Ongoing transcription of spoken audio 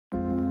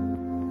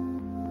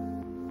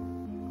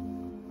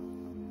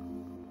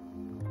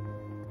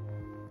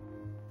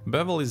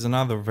Bevel is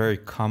another very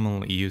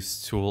commonly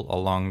used tool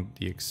along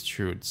the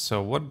extrude.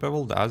 So what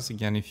Bevel does,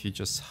 again, if you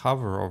just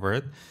hover over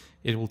it,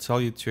 it will tell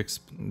you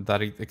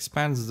that it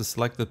expands the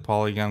selected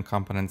polygon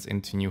components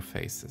into new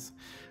faces.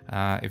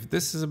 If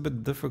this is a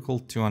bit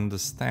difficult to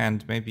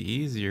understand, maybe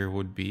easier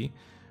would be,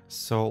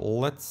 so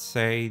let's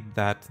say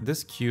that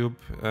this cube,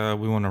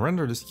 we want to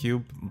render this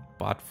cube,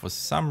 but for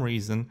some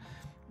reason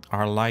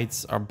our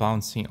lights are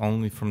bouncing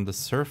only from the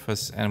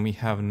surface and we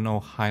have no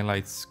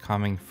highlights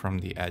coming from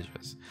the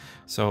edges.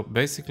 So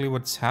basically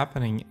what's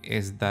happening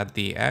is that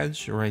the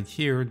edge right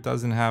here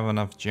doesn't have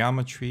enough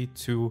geometry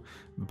to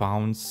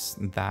bounce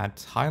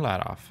that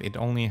highlight off. It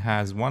only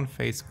has one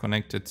face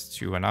connected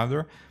to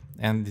another,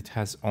 and it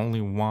has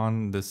only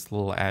this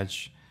little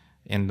edge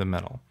in the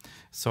middle.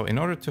 So in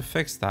order to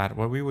fix that,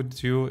 what we would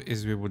do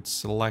is we would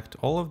select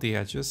all of the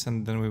edges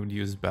and then we would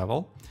use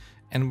Bevel.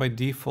 And by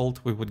default,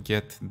 we would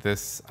get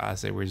this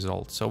as a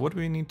result. So what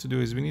we need to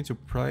do is we need to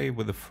play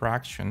with the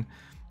fraction,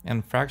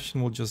 and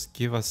fraction will just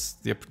give us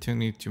the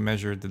opportunity to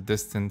measure the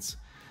distance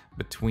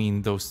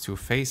between those two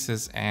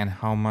faces and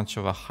how much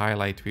of a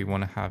highlight we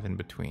want to have in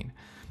between.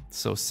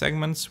 So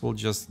segments will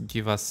just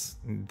give us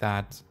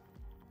that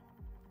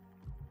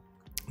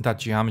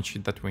geometry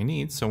that we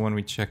need. So when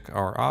we check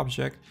our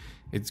object,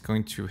 it's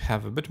going to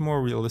have a bit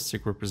more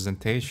realistic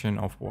representation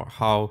of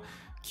how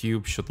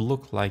cube should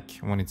look like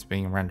when it's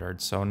being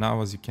rendered. So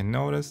now, as you can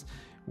notice,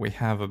 we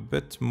have a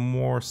bit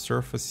more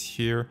surface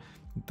here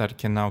that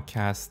can now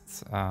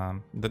cast,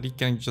 that it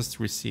can just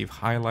receive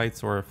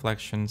highlights or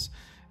reflections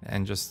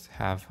and just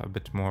have a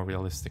bit more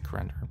realistic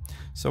render.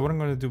 So what I'm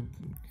going to do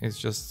is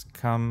just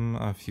come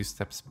a few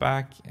steps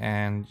back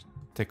and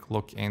take a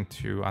look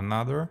into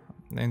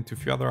a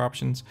few other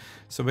options.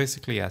 So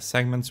basically, yeah,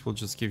 segments will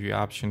just give you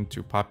option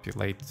to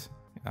populate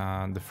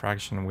the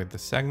fraction with the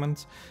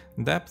segments.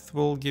 Depth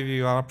will give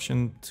you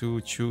option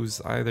to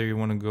choose either you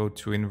want to go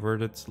to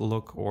inverted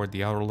look or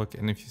the outer look,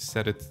 and if you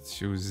set it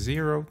to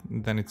 0,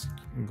 then it's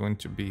going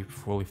to be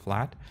fully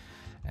flat.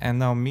 And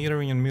now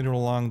metering and meter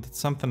long, that's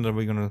something that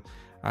we're going to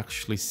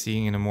actually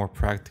see in a more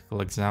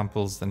practical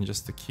examples than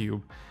just the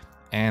cube.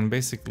 And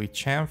basically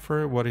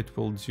chamfer, what it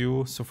will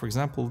do, so for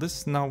example,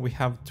 this now we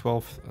have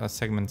 12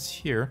 segments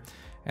here,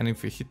 and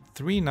if we hit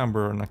 3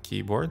 number on a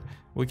keyboard,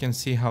 we can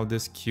see how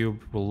this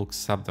cube will look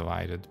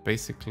subdivided.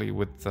 Basically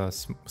with the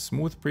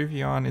smooth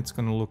preview on, it's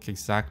going to look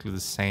exactly the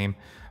same,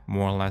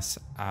 more or less,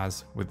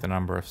 as with the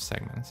number of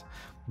segments.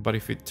 But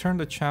if we turn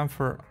the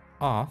chamfer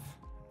off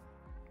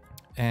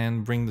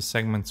and bring the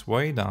segments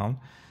way down,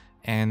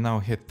 and now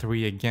hit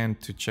 3 again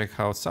to check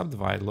how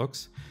subdivided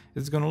looks,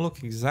 it's going to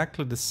look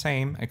exactly the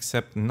same,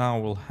 except now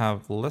we'll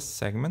have less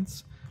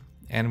segments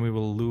and we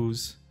will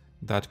lose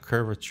that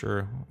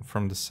curvature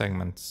from the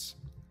segments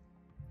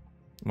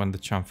when the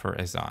chamfer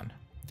is on.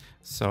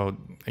 So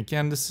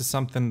again, this is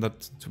something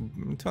that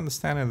to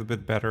understand it a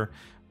bit better,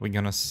 we're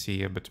going to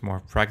see a bit more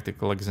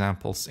practical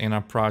examples in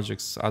our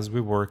projects as we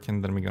work,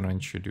 and then we're going to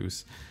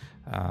introduce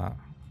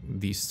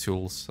these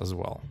tools as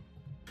well.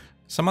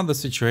 Some other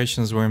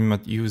situations where we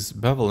might use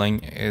beveling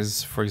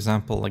is, for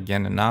example,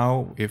 again,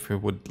 now if we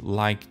would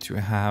like to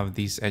have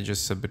these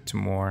edges a bit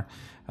more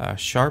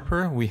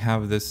sharper, we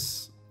have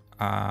this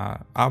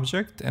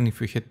object, and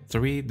if we hit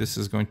 3, this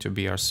is going to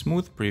be our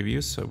smooth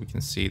preview, so we can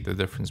see the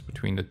difference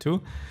between the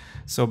two.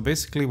 So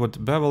basically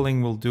what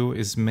beveling will do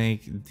is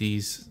make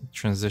these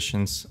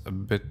transitions a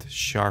bit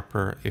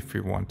sharper if we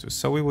want to.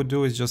 So we would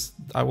do is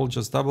I will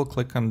just double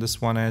click on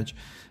this one edge,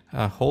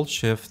 hold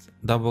shift,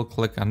 double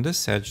click on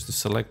this edge to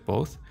select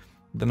both,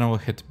 then I will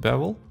hit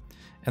bevel,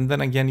 and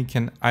then again you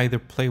can either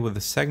play with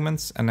the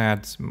segments and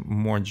add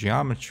more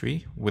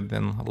geometry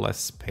within less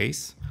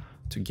space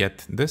to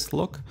get this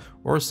look,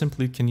 or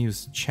simply you can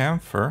use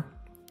chamfer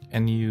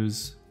and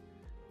use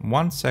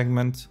one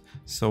segment.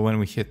 So when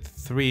we hit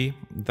 3,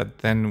 that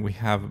then we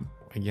have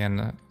again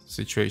a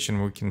situation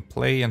where we can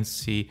play and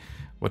see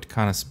what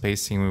kind of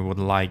spacing we would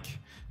like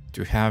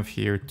to have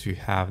here to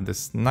have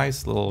this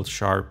nice little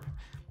sharp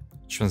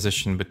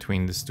transition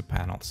between these two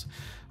panels.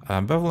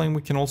 Beveling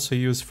we can also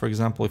use, for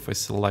example, if I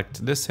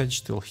select this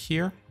edge till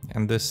here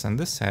and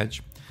this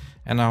edge,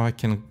 and now I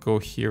can go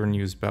here and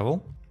use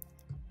bevel.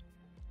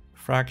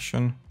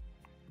 Fraction.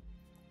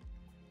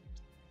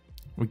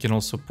 We can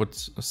also put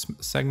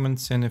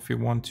segments in if we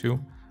want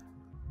to,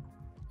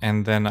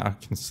 and then I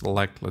can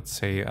select, let's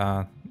say,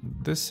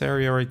 this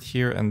area right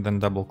here, and then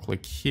double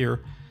click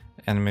here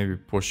and maybe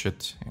push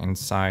it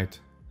inside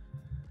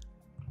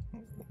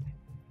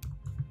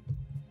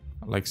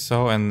like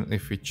so. And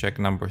if we check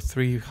number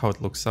 3, how it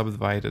looks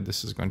subdivided,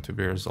 this is going to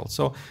be a result.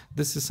 So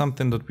this is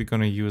something that we're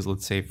going to use,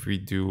 let's say, if we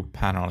do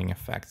paneling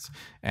effects.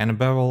 And a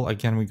bevel,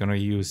 again, we're going to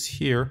use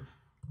here.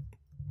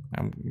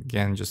 I'm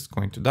again just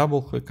going to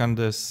double click on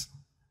this,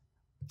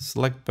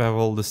 select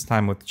bevel, this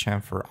time with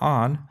chamfer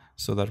on,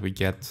 so that we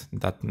get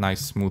that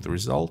nice smooth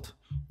result.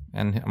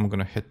 And I'm going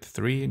to hit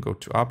 3, go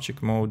to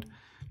object mode,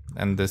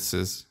 and this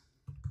is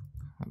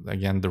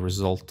again the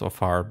result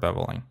of our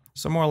beveling.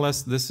 So more or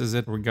less, this is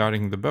it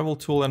regarding the Bevel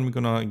tool, and we're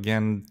gonna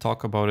again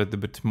talk about it a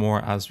bit more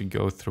as we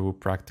go through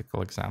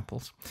practical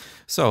examples.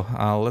 So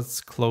let's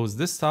close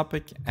this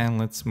topic and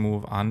let's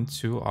move on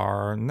to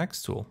our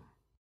next tool.